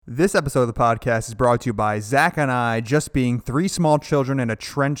This episode of the podcast is brought to you by Zach and I just being three small children in a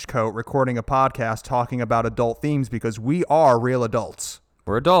trench coat recording a podcast talking about adult themes because we are real adults.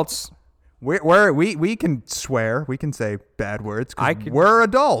 We're adults. We can swear. We can say bad words because we're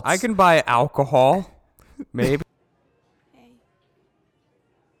adults. I can buy alcohol, maybe. Hey,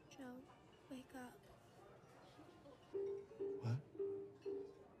 Joe, wake up. What?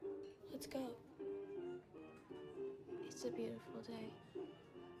 Let's go. It's a beautiful day.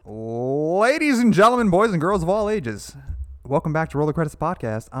 Ladies and gentlemen, boys and girls of all ages, welcome back to Roll the Credits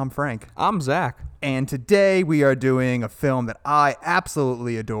Podcast. I'm Frank. I'm Zach. And today we are doing a film that I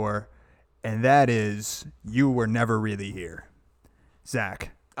absolutely adore, and that is You Were Never Really Here.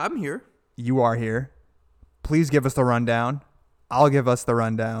 Zach. I'm here. You are here. Please give us the rundown. I'll give us the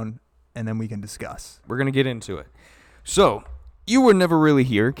rundown, and then we can discuss. We're going to get into it. So, You Were Never Really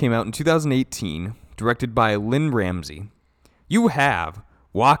Here came out in 2018, directed by Lynn Ramsey. You have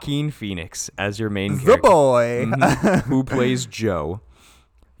Joaquin Phoenix as your main character. The boy. Who plays Joe.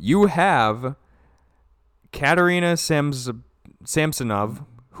 You have Katerina Samsonov,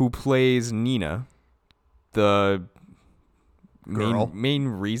 who plays Nina, the main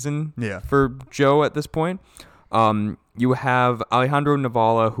reason for Joe at this point. You have Alejandro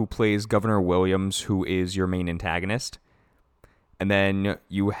Navala, who plays Governor Williams, who is your main antagonist. And then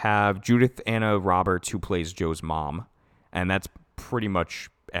you have Judith Anna Roberts, who plays Joe's mom. And that's pretty much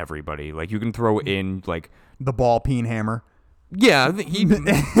everybody. Like, you can throw in, like... The ball peen hammer. Yeah, he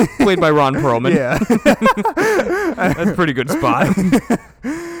played by Ron Perlman. Yeah. That's a pretty good spot.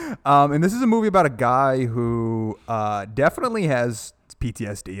 And this is a movie about a guy who definitely has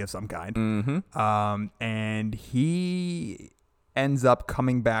PTSD of some kind. Mm-hmm. And he ends up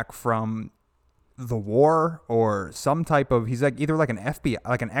coming back from the war or some type of, he's like either like an FBI,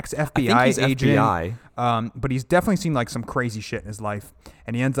 like an ex-FBI agent. FBI. But he's definitely seen like some crazy shit in his life.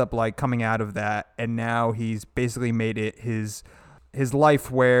 And he ends up like coming out of that. And now he's basically made it his life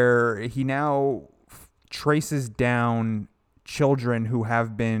where he now traces down children who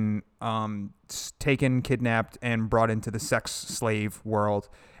have been taken, kidnapped, and brought into the sex slave world.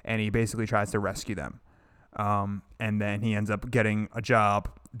 And he basically tries to rescue them. And then he ends up getting a job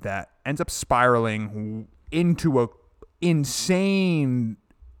that ends up spiraling into a insane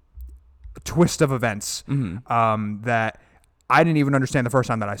twist of events that I didn't even understand the first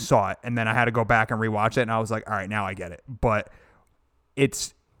time that I saw it. And then I had to go back and rewatch it. And I was like, all right, now I get it. But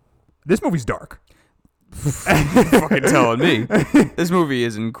this movie's dark. Fucking telling me. This movie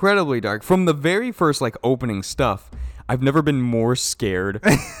is incredibly dark. From the very first like opening stuff, I've never been more scared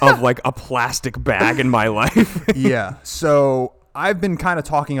of like a plastic bag in my life. Yeah. So I've been kind of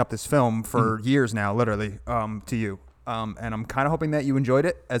talking up this film for years now, literally, to you. And I'm kind of hoping that you enjoyed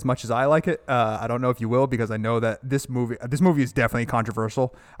it as much as I like it. I don't know if you will, because I know that this movie is definitely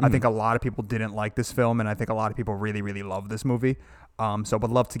controversial. I think a lot of people didn't like this film, and I think a lot of people really, really love this movie. So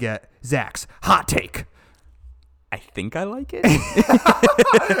would love to get Zach's hot take. I think I like it.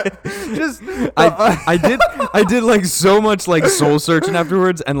 Just I did like so much like soul searching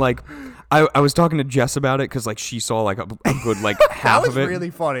afterwards, and like I was talking to Jess about it because like she saw like a good like half of it. That was really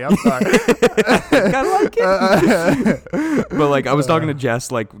funny. I'm sorry. I like it. But like I was talking to Jess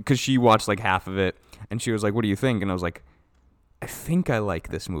like because she watched like half of it, and she was like, "What do you think?" And I was like, "I think I like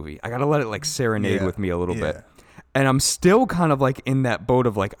this movie. I gotta let it like serenade with me a little bit." And I'm still kind of like in that boat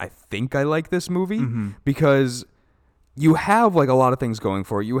of like I think I like this movie because you have like a lot of things going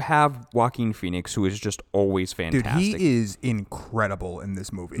for it. You have Joaquin Phoenix, who is just always fantastic. Dude, he is incredible in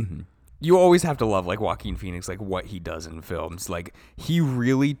this movie. You always have to love like Joaquin Phoenix, like what he does in films. Like he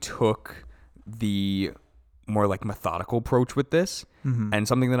really took the more like methodical approach with this. And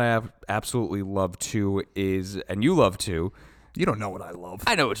something that I have absolutely loved too is, and you love too. You don't know what I love.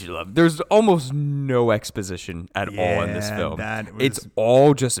 I know what you love. There's almost no exposition at all in this film. It's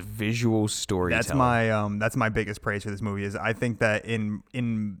all just visual storytelling. That's my biggest praise for this movie. Is I think that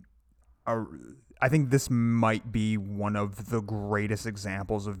I think this might be one of the greatest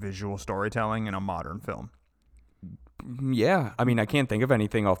examples of visual storytelling in a modern film. Yeah, I mean, I can't think of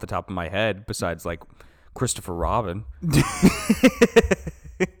anything off the top of my head besides like Christopher Robin.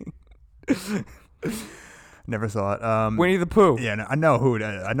 Never saw it. Winnie the Pooh. Yeah, no, I know who it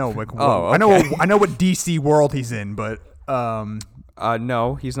is. I know. Like, okay. I know what DC world he's in, but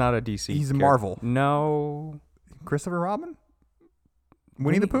no, he's not a DC. He's Marvel. No, Christopher Robin.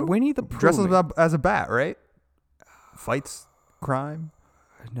 Winnie the Pooh. Winnie the Pooh dresses up as a bat, right? Fights crime.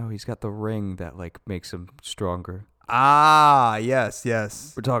 No, he's got the ring that like makes him stronger. Ah, yes.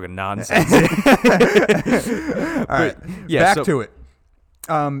 We're talking nonsense. All right, back to it.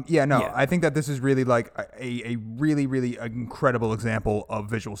 Yeah. I think that this is really like a really, really incredible example of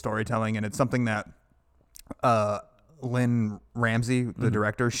visual storytelling, and it's something that Lynn Ramsey, the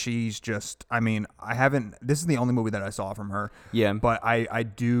director, she's just, I mean, this is the only movie that I saw from her. Yeah. But I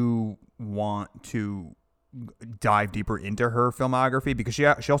do want to dive deeper into her filmography because she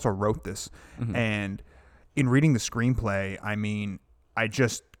also wrote this. And in reading the screenplay, I mean, I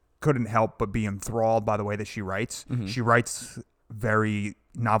just couldn't help but be enthralled by the way that she writes. She writes very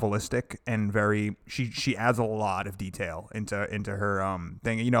novelistic and very she adds a lot of detail into her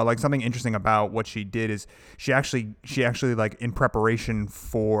thing. You know, like something interesting about what she did is she actually like in preparation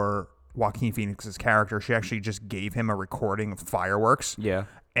for Joaquin Phoenix's character, she actually just gave him a recording of fireworks. Yeah.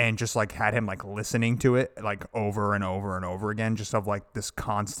 And just like had him like listening to it like over and over and over again, just of like the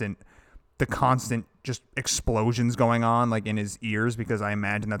constant just explosions going on like in his ears, because I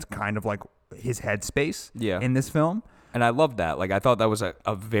imagine that's kind of like his headspace in this film. And I love that. Like, I thought that was a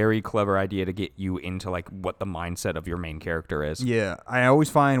very clever idea to get you into like what the mindset of your main character is. Yeah. I always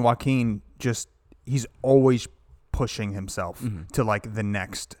find Joaquin he's always pushing himself to like the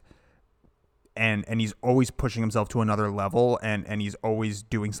next, and he's always pushing himself to another level, and he's always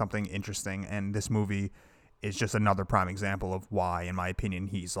doing something interesting. And this movie is just another prime example of why, in my opinion,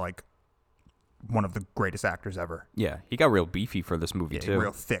 he's like one of the greatest actors ever. Yeah, he got real beefy for this movie too.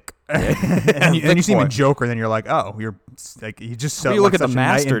 Real thick. and you see him in Joker, then you're like, oh, you're like, he just so. You look like at the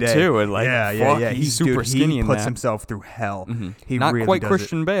Master too, and like, yeah. He's super skinny. He puts himself through hell. He not really quite does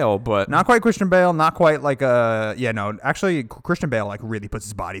Christian Bale, but not quite Christian Bale. Not quite like actually Christian Bale like really puts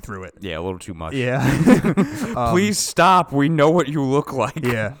his body through it. Yeah, a little too much. Yeah. Please stop. We know what you look like.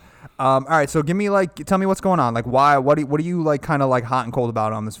 Yeah. All right. So tell me what's going on. Like, why? What are you like kind of like hot and cold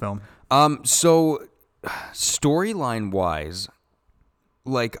about on this film? So storyline wise,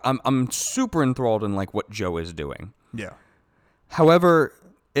 like I'm super enthralled in like what Joe is doing. Yeah. However,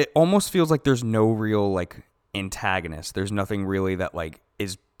 it almost feels like there's no real like antagonist. There's nothing really that like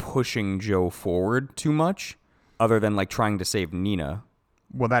is pushing Joe forward too much, other than like trying to save Nina.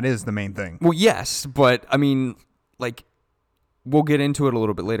 Well, that is the main thing. Well, yes, but I mean, like, we'll get into it a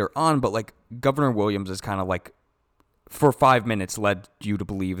little bit later on, but like Governor Williams is kind of like, for 5 minutes, led you to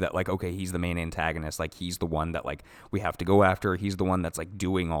believe that like, okay, he's the main antagonist. Like, he's the one that like we have to go after. He's the one that's like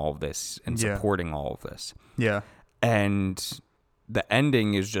doing all of this and supporting all of this. Yeah. And the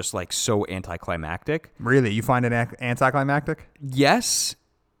ending is just like so anticlimactic. Really? You find it anticlimactic? Yes.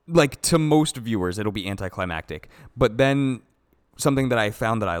 Like, to most viewers, it'll be anticlimactic. But then something that I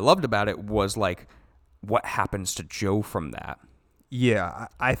found that I loved about it was like what happens to Joe from that. Yeah.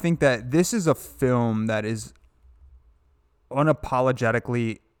 I think that this is a film that is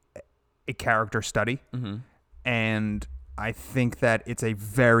unapologetically a character study. And I think that it's a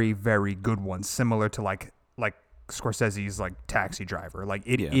very, very good one, similar to like Scorsese's like Taxi Driver. Like,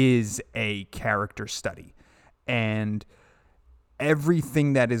 it is a character study, and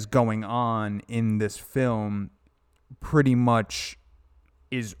everything that is going on in this film pretty much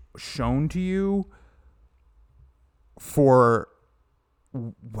is shown to you for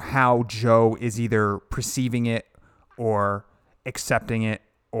how Joe is either perceiving it or accepting it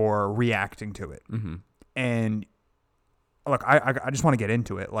or reacting to it. And look, I just want to get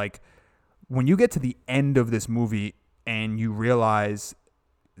into it. Like, when you get to the end of this movie and you realize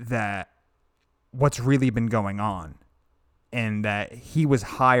that what's really been going on, and that he was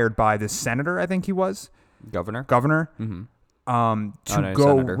hired by this senator, I think he was governor, to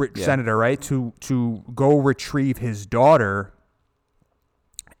go senator, right? To go retrieve his daughter.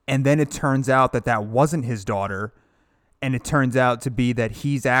 And then it turns out that wasn't his daughter. And it turns out to be that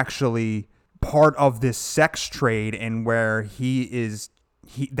he's actually part of this sex trade, and where the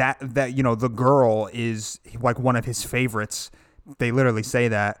girl is like one of his favorites. They literally say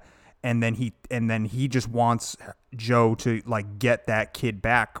that. And then he just wants Joe to like get that kid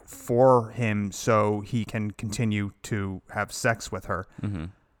back for him so he can continue to have sex with her.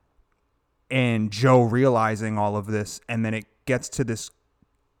 And Joe realizing all of this, and then it gets to this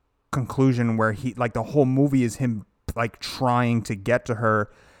conclusion where he, like, the whole movie is him like trying to get to her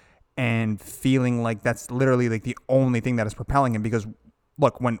and feeling like that's literally like the only thing that is propelling him. Because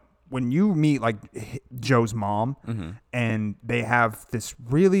look, when you meet like Joe's mom, and they have this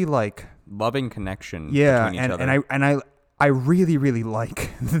really like loving connection between each other. and I really, really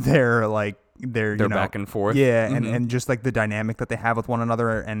like their back and forth. Yeah. And just like the dynamic that they have with one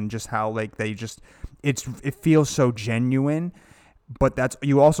another, and just how like it feels so genuine. But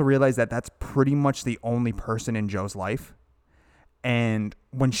you also realize that that's pretty much the only person in Joe's life. And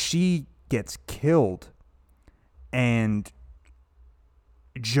when she gets killed, and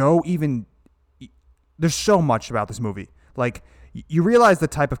Joe there's so much about this movie. Like, you realize the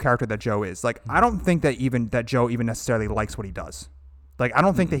type of character that Joe is. Like, I don't think that Joe even necessarily likes what he does. Like, I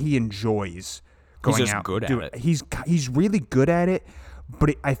don't think that he enjoys going He's just out. good at it. He's really good at it,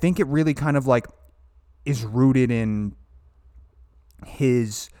 but I think it really kind of like is rooted in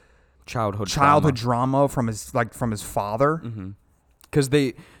his childhood drama from his father. Because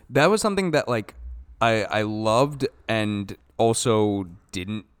that was something that like I loved and also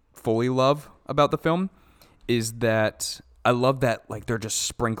didn't fully love about the film, is that I love that like they're just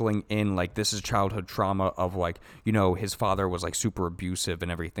sprinkling in like this is childhood trauma of like, you know, his father was like super abusive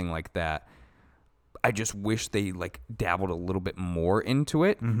and everything like that. I just wish they like dabbled a little bit more into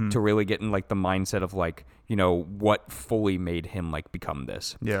it to really get in like the mindset of like, you know, what fully made him like become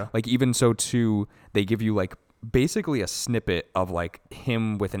this. Yeah. Like even so too, they give you like basically a snippet of like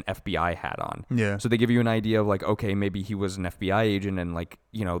him with an FBI hat on. Yeah. So they give you an idea of like, okay, maybe he was an FBI agent and like,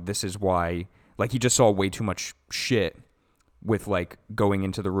 you know, this is why like he just saw way too much shit with like going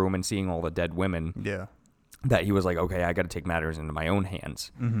into the room and seeing all the dead women. Yeah. That he was like, okay, I got to take matters into my own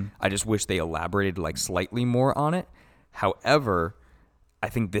hands. I just wish they elaborated like slightly more on it. However, I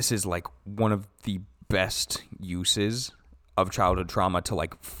think this is like one of the best uses of childhood trauma to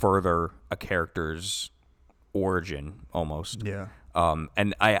like further a character's origin almost. Yeah.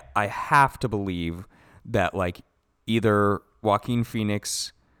 And I have to believe that like either Joaquin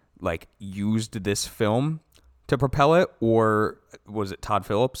Phoenix like used this film to propel it, or was it Tom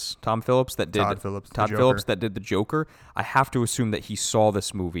Phillips that did the Joker? I have to assume that he saw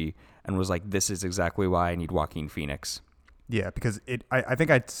this movie and was like, this is exactly why I need Joaquin Phoenix. Yeah, because I think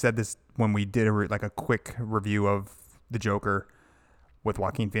I said this when we did a quick review of the Joker with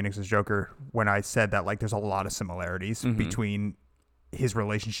Joaquin Phoenix's Joker, when I said that like there's a lot of similarities between his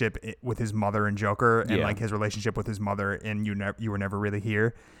relationship with his mother in Joker and like his relationship with his mother in You Were Never Really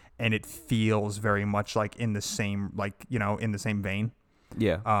Here. And it feels very much like in the same, like, you know, in the same vein.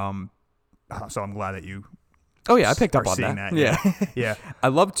 Yeah. So I'm glad that you. Oh yeah, I picked up on that. Yeah. Yeah. I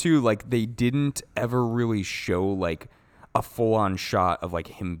love too, like they didn't ever really show like a full-on shot of like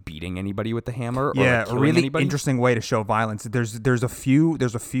him beating anybody with the hammer. Or, yeah, like, a really anybody. interesting way to show violence. There's a few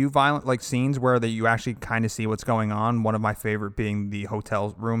violent like scenes where you actually kind of see what's going on. One of my favorite being the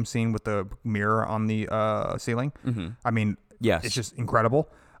hotel room scene with the mirror on the ceiling. I mean, yes, it's just incredible.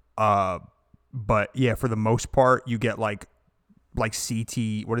 But yeah, for the most part, you get like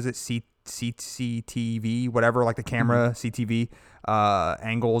CT, what is it? CCTV, whatever, like the camera, CTV,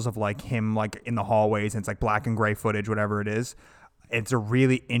 angles of like him like in the hallways, and it's like black and gray footage, whatever it is. It's a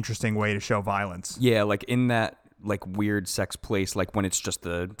really interesting way to show violence. Yeah. Like in that like weird sex place, like when it's just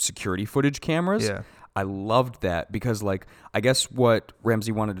the security footage cameras. Yeah. I loved that because like, I guess what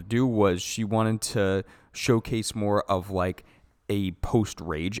Ramsey wanted to do was she wanted to showcase more of like a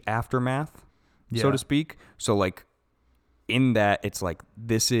post-rage aftermath, so to speak. So like in that, it's like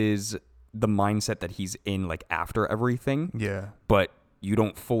this is the mindset that he's in like after everything. Yeah. But you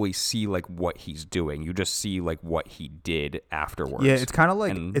don't fully see like what he's doing. You just see like what he did afterwards. Yeah, it's kind of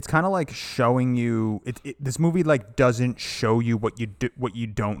like showing you. This movie like doesn't show you what you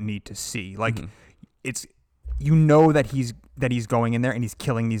don't need to see. Like it's, you know, that he's going in there and he's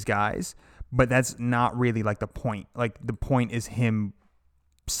killing these guys. But that's not really like the point. Like the point is him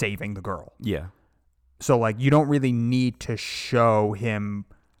saving the girl. Yeah. So like you don't really need to show him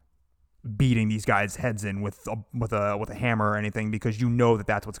beating these guys' heads in with a hammer or anything, because you know that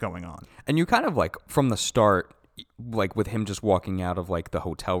that's what's going on. And you kind of like from the start, like with him just walking out of like the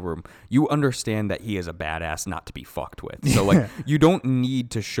hotel room, you understand that he is a badass not to be fucked with. So like you don't need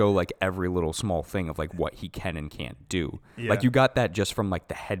to show like every little small thing of like what he can and can't do. Yeah. Like you got that just from like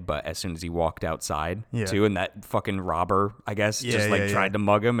the headbutt as soon as he walked outside too, and that fucking robber, I guess, tried to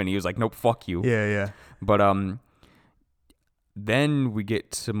mug him and he was like, nope, fuck you. Yeah. But then we get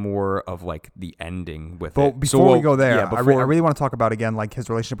to more of like the ending with it. Before we go there, I really want to talk about again like his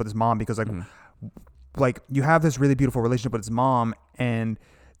relationship with his mom, because like like you have this really beautiful relationship with his mom, and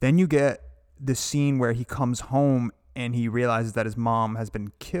then you get this scene where he comes home and he realizes that his mom has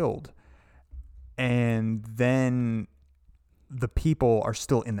been killed, and then the people are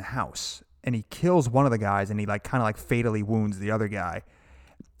still in the house, and he kills one of the guys, and he like kind of like fatally wounds the other guy,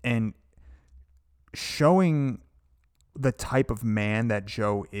 and showing the type of man that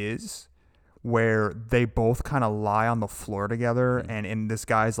Joe is, where they both kind of lie on the floor together, and in this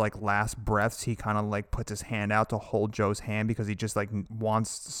guy's like last breaths, he kind of like puts his hand out to hold Joe's hand because he just like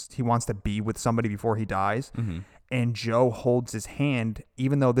wants to be with somebody before he dies. And Joe holds his hand,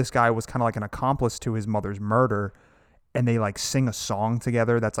 even though this guy was kind of like an accomplice to his mother's murder, and they like sing a song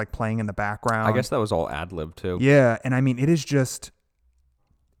together that's like playing in the background. I guess that was all ad-lib too. Yeah, and I mean, it is just,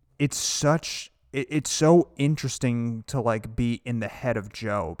 it's such it's so interesting to like be in the head of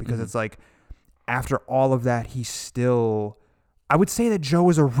Joe, because it's like after all of that, he's still, I would say that Joe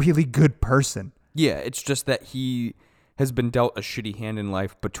is a really good person. Yeah, it's just that he has been dealt a shitty hand in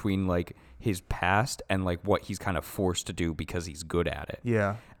life between like his past and like what he's kind of forced to do because he's good at it.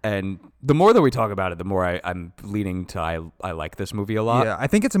 Yeah. And the more that we talk about it, the more I'm leaning to I like this movie a lot. Yeah, I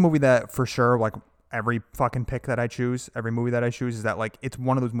think it's a movie that for sure, like every fucking pick that I choose, every movie that I choose is that like it's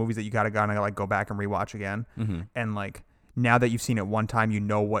one of those movies that you gotta like go back and rewatch again. And like now that you've seen it one time, you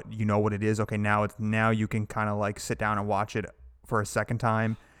know what it is. Okay, now you can kind of like sit down and watch it for a second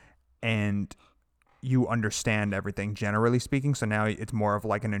time, and you understand everything generally speaking. So now it's more of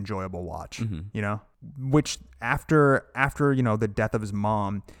like an enjoyable watch, you know. Which after the death of his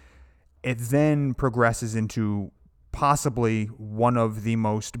mom, it then progresses into possibly one of the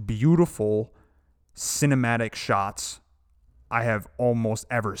most beautiful cinematic shots I have almost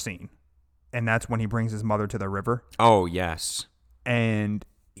ever seen. And that's when he brings his mother to the river. Oh, yes. And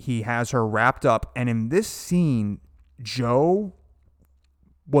he has her wrapped up. And in this scene, Joe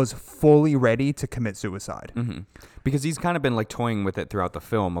was fully ready to commit suicide. Because he's kind of been like toying with it throughout the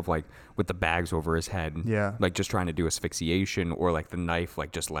film of like with the bags over his head. Yeah. Like just trying to do asphyxiation, or like the knife,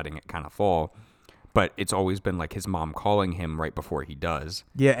 like just letting it kind of fall. But it's always been like his mom calling him right before he does.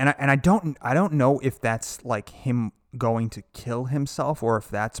 Yeah, and I don't know if that's like him going to kill himself, or if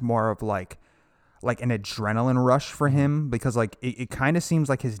that's more of like an adrenaline rush for him, because like it kind of seems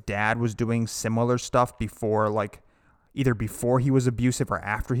like his dad was doing similar stuff before, like either before he was abusive or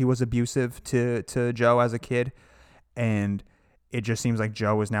after he was abusive to Joe as a kid, and it just seems like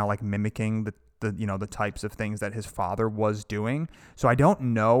Joe is now like mimicking the types of things that his father was doing. So I don't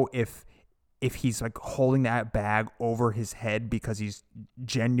know if he's like holding that bag over his head because he's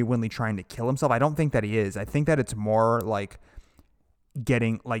genuinely trying to kill himself. I don't think that he is. I think that it's more like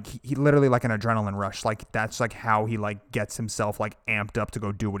getting like he literally like an adrenaline rush. Like that's like how he like gets himself like amped up to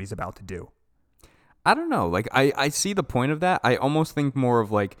go do what he's about to do. I don't know. Like, I see the point of that. I almost think more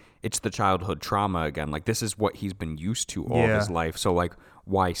of, like, it's the childhood trauma again. Like, this is what he's been used to all of his life. So, like,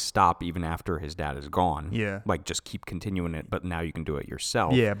 why stop even after his dad is gone? Yeah. Like, just keep continuing it, but now you can do it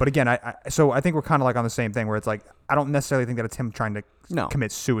yourself. Yeah, but again, so I think we're kind of, like, on the same thing where it's, like, I don't necessarily think that it's him trying to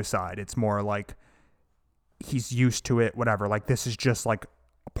commit suicide. It's more, like, he's used to it, whatever. Like, this is just, like,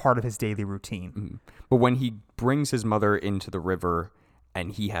 a part of his daily routine. But when he brings his mother into the river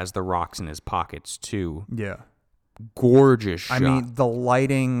and he has the rocks in his pockets too. Yeah. Gorgeous shot. I mean, the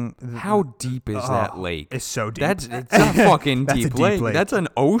lighting. How deep is that lake? It's so deep. It's a fucking deep lake. That's an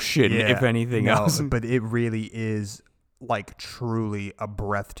ocean, if anything else. But it really is like truly a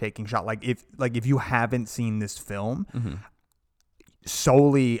breathtaking shot. Like if you haven't seen this film,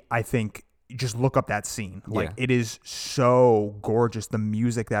 solely, I think just look up that scene. Like it is so gorgeous. The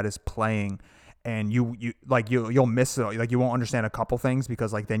music that is playing. And you'll miss it. Like you won't understand a couple things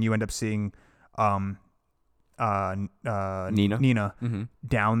because like then you end up seeing Nina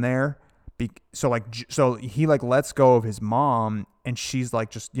down there. So he like lets go of his mom, and she's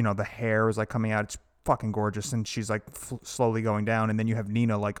like just the hair is like coming out. It's fucking gorgeous, and she's like slowly going down, and then you have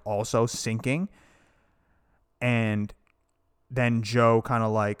Nina like also sinking, and then Joe kind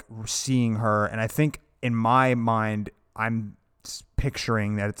of like seeing her, and I think in my mind I'm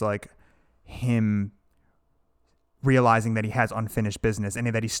picturing that it's like him realizing that he has unfinished business and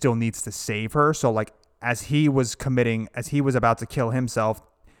that he still needs to save her. So like as he was about to kill himself,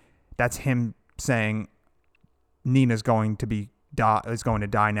 that's him saying Nina's going to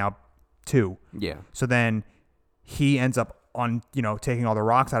die now too. Yeah. So then he ends up taking all the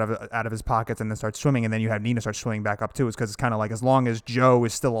rocks out of his pockets and then starts swimming, and then you have Nina start swimming back up too. It's because it's kind of like as long as Joe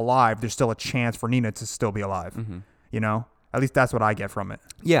is still alive, there's still a chance for Nina to still be alive. At least that's what I get from it.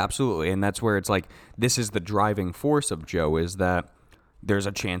 Yeah, absolutely. And that's where it's like, this is the driving force of Joe, is that there's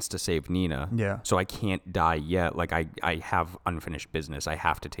a chance to save Nina. Yeah. So I can't die yet. Like I have unfinished business. I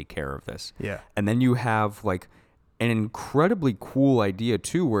have to take care of this. Yeah. And then you have like an incredibly cool idea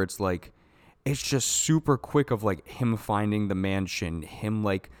too, where it's like, it's just super quick of like him finding the mansion, him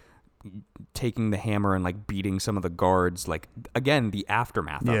like taking the hammer and like beating some of the guards. Like again, the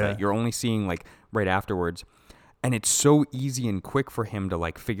aftermath of it. You're only seeing like right afterwards. And it's so easy and quick for him to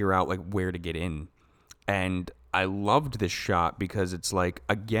like figure out like where to get in. And I loved this shot because it's like,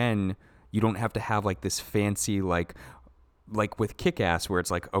 again, you don't have to have like this fancy like with Kick-Ass where it's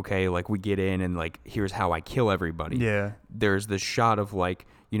like, okay, like we get in and like here's how I kill everybody. Yeah. There's this shot of like,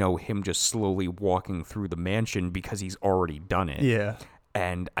 him just slowly walking through the mansion because he's already done it. Yeah.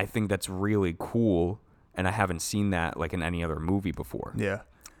 And I think that's really cool, and I haven't seen that like in any other movie before. Yeah.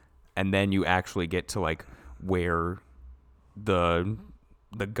 And then you actually get to like where the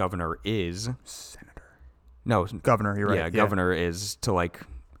the governor is. Senator. No, governor. You're right. Yeah, governor is to like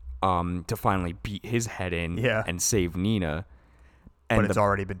to finally beat his head in and save Nina. And but it's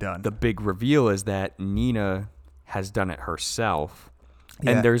already been done. The big reveal is that Nina has done it herself.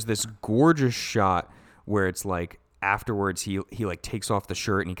 Yeah. And there's this gorgeous shot where it's like afterwards he like takes off the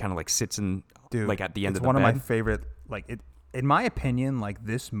shirt and he kind of like sits in like at the end of the bed. It's one of my favorite, like it, in my opinion, like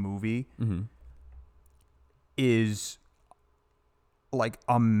this movie is like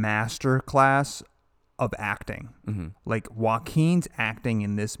a masterclass of acting. Like Joaquin's acting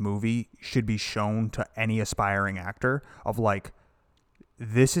in this movie should be shown to any aspiring actor of like,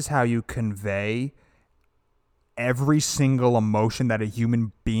 this is how you convey every single emotion that a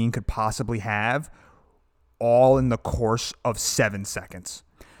human being could possibly have, all in the course of 7 seconds.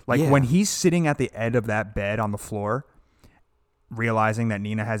 Like when he's sitting at the edge of that bed on the floor, realizing that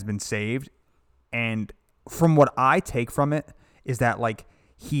Nina has been saved. And from what I take from it is that like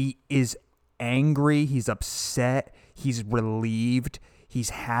he is angry, he's upset, he's relieved,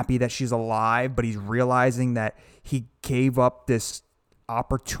 he's happy that she's alive, but he's realizing that he gave up this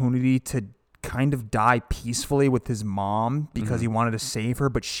opportunity to kind of die peacefully with his mom because he wanted to save her,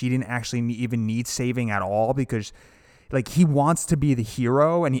 but she didn't actually even need saving at all, because like he wants to be the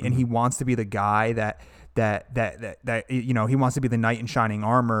hero and he wants to be the guy that you know, he wants to be the knight in shining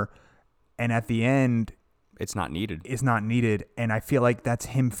armor, and at the end it's not needed. And I feel like that's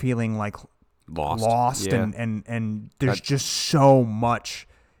him feeling like lost yeah. and there's just so much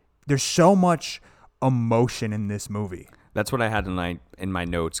emotion in this movie. That's what I had in my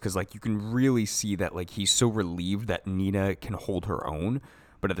notes, because like you can really see that like he's so relieved that Nina can hold her own,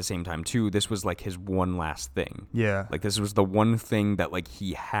 but at the same time too, this was like his one last thing. Yeah, like this was the one thing that like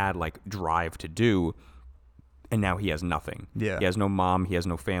he had like drive to do, and now he has nothing. Yeah, he has no mom, he has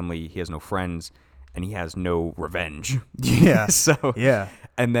no family, he has no friends, and he has no revenge. Yeah. So yeah,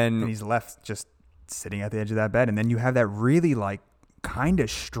 and he's left just sitting at the edge of that bed, and then you have that really like kind of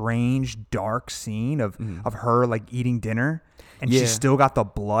strange dark scene of her like eating dinner, and she's still got the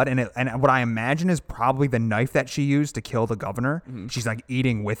blood, and what I imagine is probably the knife that she used to kill the governor. She's like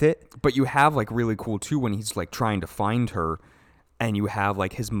eating with it. But you have like really cool too when he's like trying to find her, and you have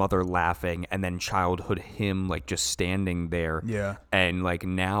like his mother laughing, and then childhood him like just standing there. Yeah. And like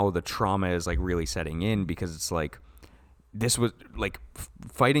now the trauma is like really setting in, because it's like this was like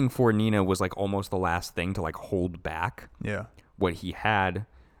fighting for Nina was like almost the last thing to like hold back. Yeah. What he had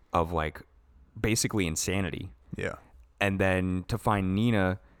of like basically insanity. Yeah. And then to find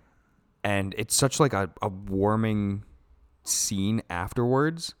Nina, and it's such like a warming scene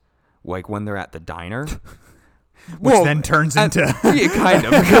afterwards, like when they're at the diner. Which then turns into yeah, kind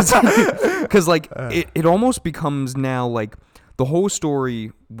of, because like it almost becomes now like the whole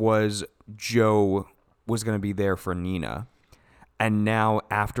story was Joe was going to be there for Nina, and now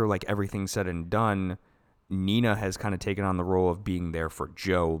after like everything's said and done, Nina has kind of taken on the role of being there for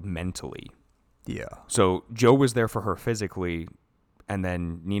Joe mentally. Yeah. So Joe was there for her physically, and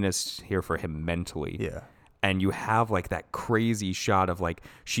then Nina's here for him mentally. Yeah. And you have like that crazy shot of like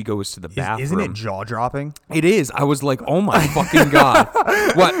she goes to the bathroom. Isn't it jaw dropping? It is. I was like, oh my fucking god,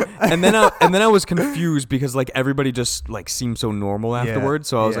 what? And then I was confused because like everybody just like seemed so normal afterwards.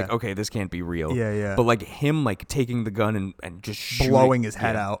 So I was like, okay, this can't be real. Yeah, yeah. But like him like taking the gun and just blowing his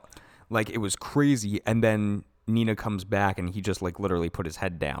head out, like it was crazy. And then Nina comes back and he just like literally put his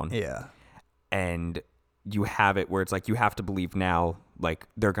head down. Yeah. And you have it where it's like you have to believe now like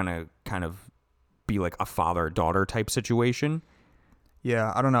they're gonna kind of be like a father-daughter type situation.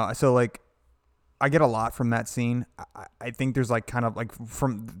 Yeah, I don't know. So like I get a lot from that scene. I think there's like kind of like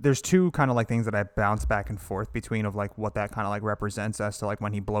there's two kind of like things that I bounce back and forth between of like what that kind of like represents as to like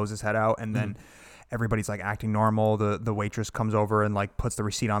when he blows his head out and then everybody's like acting normal. The waitress comes over and like puts the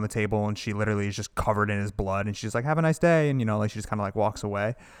receipt on the table and she literally is just covered in his blood and she's like, have a nice day, and you know, like she just kind of like walks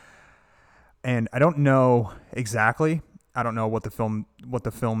away. And I don't know exactly. I don't know what the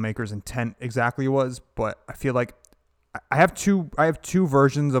filmmaker's intent exactly was, but I feel like I have two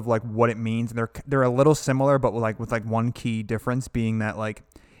versions of like what it means, and they're a little similar, but with one key difference being that like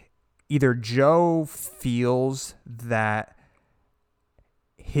either Joe feels that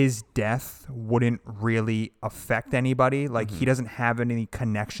his death wouldn't really affect anybody, like he doesn't have any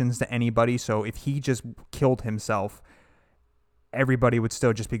connections to anybody, so if he just killed himself, everybody would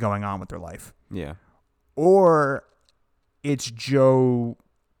still just be going on with their life. Yeah. Or it's Joe's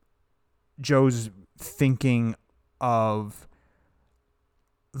thinking of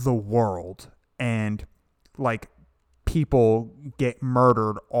the world and like people get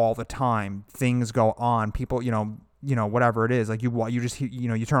murdered all the time. Things go on. People, you know, whatever it is, like you just, you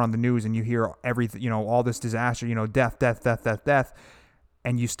know, you turn on the news and you hear everything, you know, all this disaster, you know, death.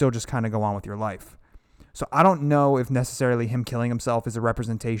 and you still just kind of go on with your life. So I don't know if necessarily him killing himself is a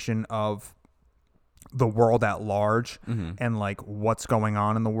representation of the world at large and like what's going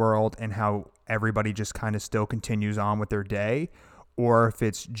on in the world and how everybody just kind of still continues on with their day, or if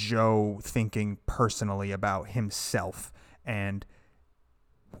it's Joe thinking personally about himself and,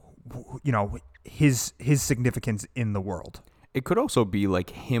 you know, his significance in the world. It could also be like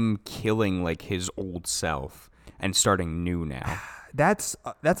him killing like his old self and starting new now. That's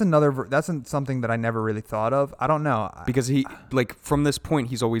something that I never really thought of. I don't know. Because he, like, from this point,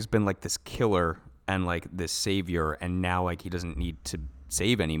 he's always been like this killer and like this savior, and now like he doesn't need to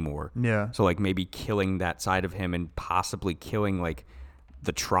save anymore. Yeah. So like maybe killing that side of him and possibly killing like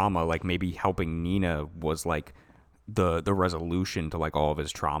the trauma, like maybe helping Nina was like the resolution to like all of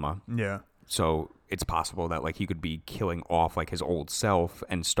his trauma. Yeah. So it's possible that like he could be killing off like his old self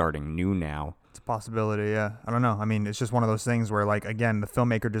and starting new now. It's a possibility, yeah. I don't know. I mean, it's just one of those things where, like, again, the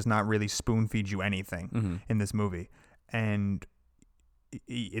filmmaker does not really spoon feed you anything in this movie. And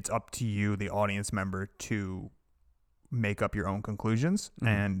it's up to you, the audience member, to make up your own conclusions.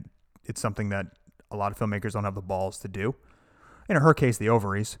 And it's something that a lot of filmmakers don't have the balls to do. In her case, the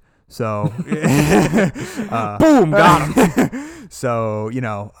ovaries. So, boom, got him. So, you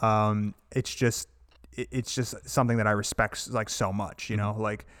know, it's just something that I respect, like, so much, you know,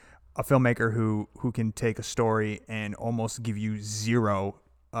 like a filmmaker who can take a story and almost give you zero,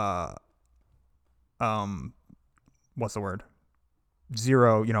 what's the word?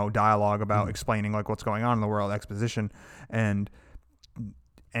 Zero, you know, dialogue about explaining like what's going on in the world, exposition, and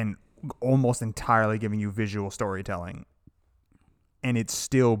almost entirely giving you visual storytelling, and it's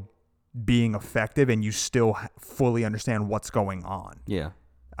still being effective, and you still fully understand what's going on. Yeah.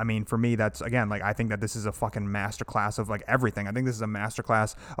 I mean, for me, that's, again, like, I think that this is a fucking masterclass of, like, everything. I think this is a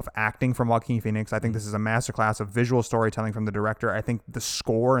masterclass of acting from Joaquin Phoenix. I think this is a masterclass of visual storytelling from the director. I think the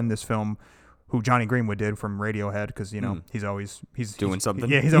score in this film, who Johnny Greenwood did from Radiohead, because, you know, he's doing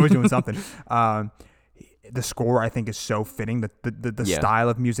something. Yeah, he's always doing something. The score, I think, is so fitting. The style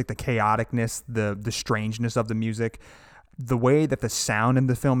of music, the chaoticness, the strangeness of the music, the way that the sound in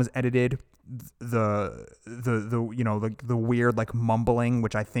the film is edited, the you know, the weird like mumbling,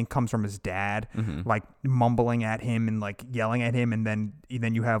 which I think comes from his dad, like mumbling at him and like yelling at him, and then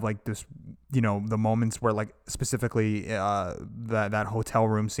you have like this, you know, the moments where, like, specifically that hotel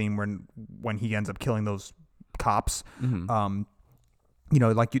room scene when he ends up killing those cops. You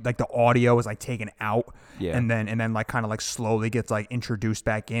know, like the audio is like taken out, and then like kind of like slowly gets like introduced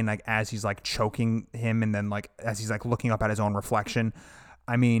back in, like as he's like choking him, and then like as he's like looking up at his own reflection.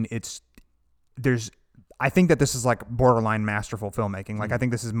 I mean, I think that this is like borderline masterful filmmaking. Like, I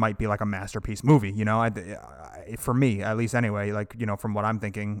think this might be like a masterpiece movie, you know, for me, at least anyway, like, you know, from what I'm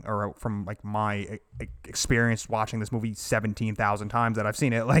thinking, or from like my experience watching this movie 17,000 times that I've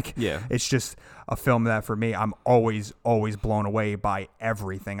seen it, like, it's just a film that for me, I'm always blown away by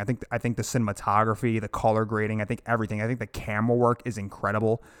everything. I think the cinematography, the color grading, I think everything. I think the camera work is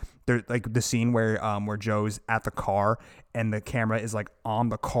incredible. There's like the scene where Joe's at the car and the camera is like on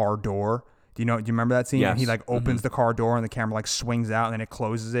the car door. Do you remember that scene? Yes. And he like opens the car door and the camera like swings out and then it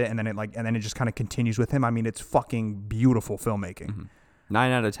closes it and then it just kind of continues with him. I mean, it's fucking beautiful filmmaking.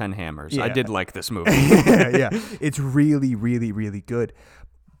 9 out of 10 hammers. Yeah. I did like this movie. Yeah. It's really, really, really good.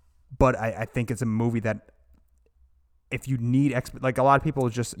 But I think it's a movie that if you need like a lot of people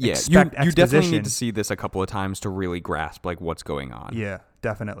just expect you definitely need to see this a couple of times to really grasp like what's going on. Yeah,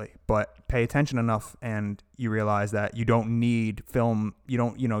 definitely. But pay attention enough and you realize that you don't need film, you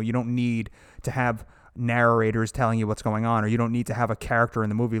don't need to have narrators telling you what's going on, or you don't need to have a character in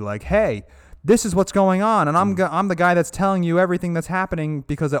the movie like, hey, this is what's going on, and I'm the guy that's telling you everything that's happening,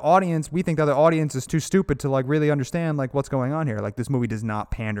 because we think that the audience is too stupid to like really understand like what's going on here. Like, this movie does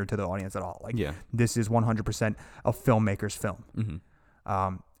not pander to the audience at all. Like, this is 100% a filmmaker's film,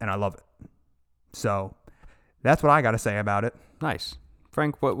 and I love it. So that's what I got to say about it. Nice.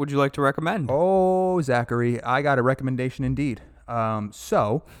 Frank, what would you like to recommend? Oh, Zachary, I got a recommendation indeed.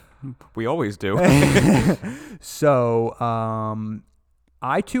 So we always do. So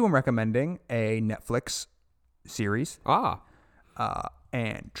I too am recommending a Netflix series.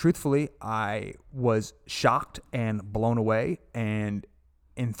 And truthfully, I was shocked and blown away and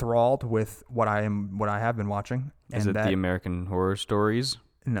enthralled with what I have been watching. Is it the American Horror Stories?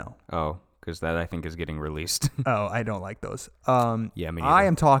 No. Oh, because that I think is getting released. Oh, I don't like those. Yeah, me neither. I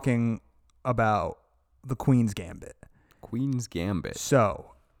am talking about The Queen's Gambit. Queen's Gambit.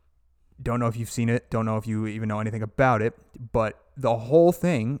 So, don't know if you've seen it. Don't know if you even know anything about it. But the whole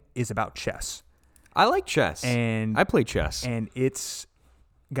thing is about chess. I like chess. And I play chess. And it's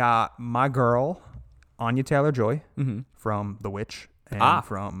got my girl, Anya Taylor-Joy, from The Witch and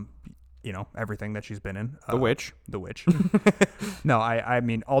from everything that she's been in. The Witch. No, I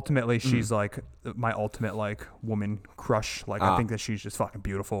mean ultimately she's like my ultimate like woman crush. Like I think that she's just fucking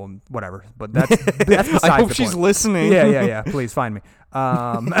beautiful and whatever. But that's besides I hope the she's point. listening. Yeah. Please find me.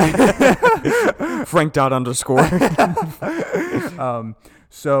 Frank._.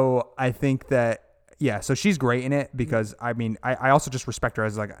 So I think that so she's great in it because I mean I also just respect her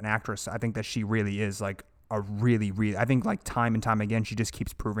as like an actress. I think that she really is like a really I think like time and time again she just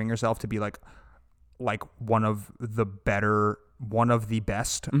keeps proving herself to be like one of the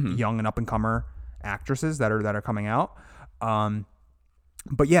best young and up and comer actresses that are coming out.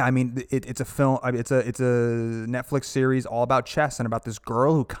 But yeah, I mean it's a film. It's a Netflix series all about chess and about this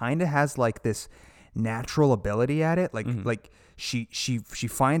girl who kind of has like this natural ability at it. Like she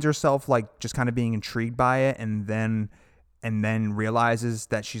finds herself like just kind of being intrigued by it, and then realizes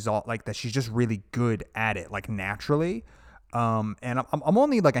that she's just really good at it, like naturally. And I'm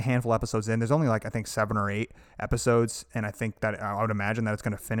only like a handful of episodes in. There's only like I think 7 or 8 episodes, and I think that I would imagine that it's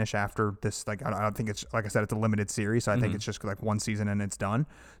going to finish after this. Like I don't think it's, like I said, it's a limited series, so I think it's just like one season and it's done.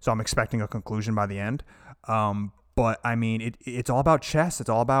 So I'm expecting a conclusion by the end. But I mean, it's all about chess. It's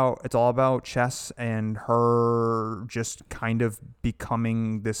all about chess and her just kind of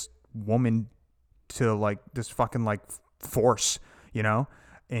becoming this woman to like this fucking like force,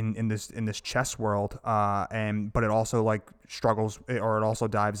 in this chess world. But it also like struggles, or it also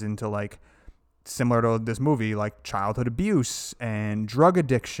dives into like similar to this movie, like childhood abuse and drug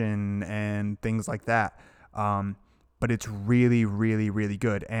addiction and things like that. But it's really, really, really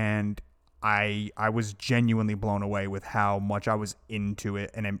good. And I was genuinely blown away with how much I was into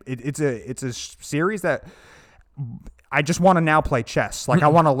it. And it's a series that I just want to now play chess. Like I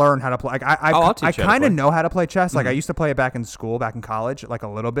want to learn how to play. Like I kind of know how to play chess. Like I used to play it back in school, back in college, like a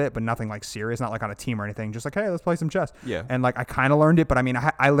little bit, but nothing like serious, not like on a team or anything. Just like, hey, let's play some chess. Yeah. And like I kind of learned it, but I mean,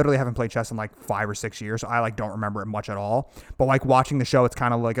 I literally haven't played chess in like 5 or 6 years. So I like don't remember it much at all. But like watching the show, it's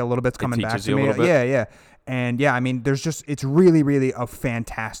kind of like a little bit's coming back to me. Yeah. And yeah, I mean, it's really, really a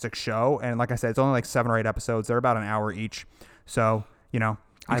fantastic show. And like I said, it's only like 7 or 8 episodes. They're about an hour each. So,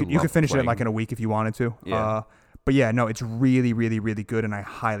 you could finish it like in a week if you wanted to. Yeah. But yeah, no, it's really, really, really good, and I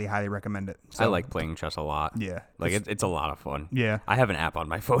highly, highly recommend it. So, I like playing chess a lot. Yeah. Like it's a lot of fun. Yeah. I have an app on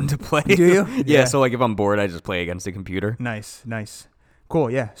my phone to play. Do you? Yeah, so like if I'm bored, I just play against the computer. Nice.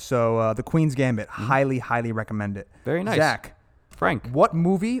 Cool, yeah. So The Queen's Gambit, highly, highly recommend it. Very nice. Zach. Frank. What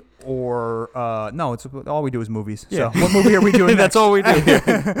movie or no, it's all we do is movies. Yeah. So what movie are we doing That's all we do here.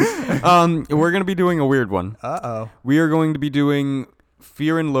 We're going to be doing a weird one. Uh-oh. We are going to be doing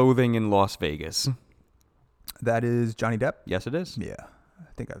Fear and Loathing in Las Vegas. That is Johnny Depp? Yes, it is. Yeah.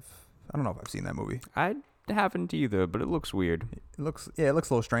 I don't know if I've seen that movie. I haven't either, but it looks weird. It looks a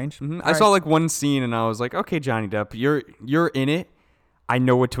little strange. Mm-hmm. I saw like one scene and I was like, okay, Johnny Depp, you're in it. I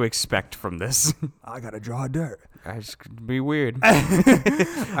know what to expect from this. I got to draw dirt. It's going to be weird.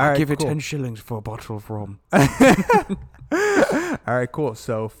 I'll give it 10 shillings for a bottle of rum. All right, cool.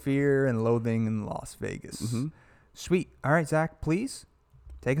 So Fear and Loathing in Las Vegas. Mm-hmm. Sweet. All right, Zach, please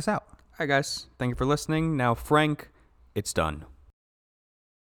take us out. All right, guys. Thank you for listening. Now, Frank, it's done.